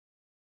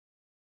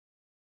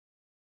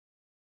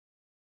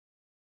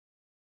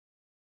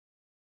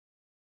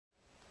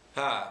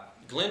Hi,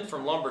 Glenn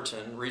from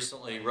Lumberton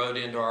recently wrote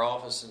into our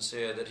office and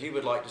said that he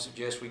would like to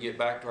suggest we get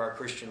back to our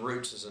Christian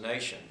roots as a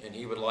nation, and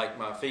he would like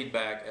my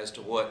feedback as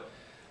to what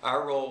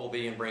our role will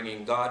be in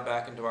bringing God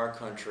back into our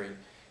country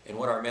and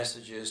what our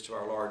message is to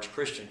our large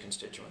Christian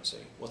constituency.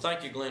 Well,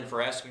 thank you, Glenn,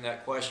 for asking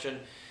that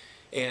question.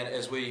 And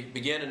as we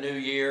begin a new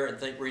year and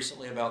think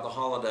recently about the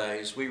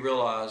holidays, we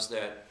realize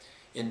that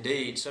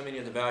indeed so many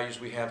of the values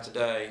we have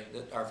today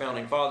that our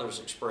founding fathers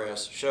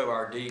expressed show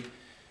our deep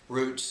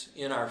roots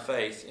in our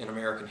faith in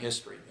American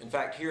history. In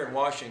fact, here in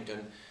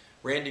Washington,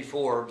 Randy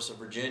Forbes of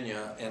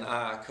Virginia and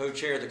I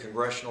co-chair the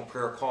Congressional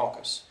Prayer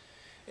Caucus.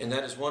 And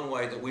that is one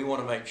way that we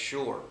want to make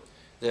sure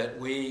that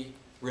we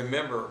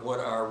remember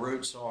what our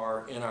roots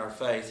are in our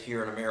faith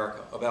here in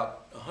America.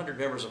 About 100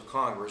 members of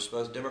Congress,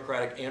 both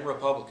Democratic and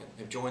Republican,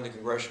 have joined the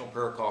Congressional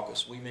Prayer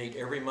Caucus. We meet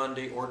every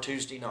Monday or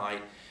Tuesday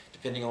night,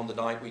 depending on the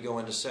night we go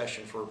into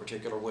session for a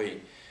particular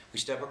week. We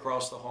step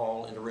across the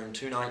hall into room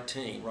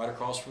 219, right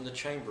across from the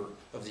chamber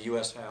of the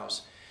U.S.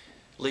 House,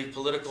 leave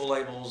political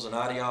labels and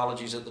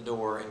ideologies at the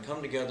door, and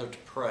come together to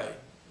pray,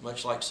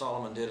 much like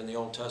Solomon did in the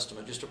Old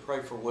Testament, just to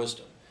pray for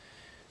wisdom,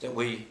 that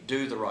we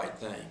do the right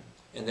thing,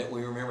 and that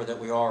we remember that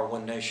we are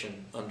one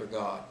nation under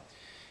God.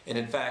 And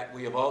in fact,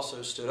 we have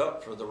also stood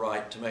up for the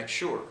right to make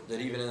sure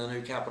that even in the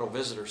new Capitol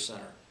Visitor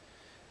Center,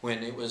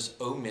 when it was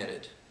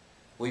omitted,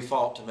 we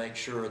fought to make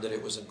sure that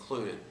it was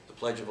included. The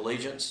Pledge of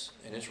Allegiance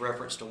and its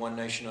reference to one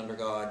nation under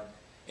God,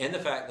 and the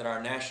fact that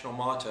our national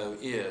motto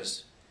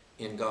is,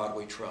 "In God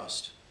We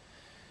Trust."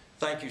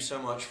 Thank you so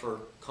much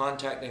for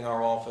contacting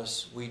our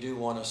office. We do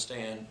want to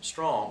stand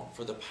strong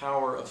for the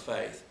power of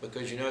faith,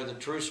 because you know the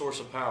true source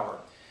of power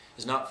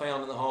is not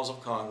found in the halls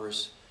of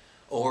Congress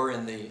or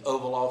in the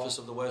Oval Office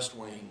of the West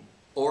Wing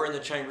or in the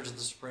chambers of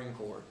the Supreme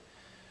Court,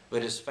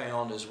 but is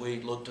found as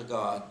we look to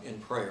God in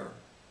prayer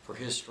for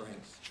His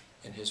strength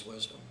and His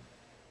wisdom.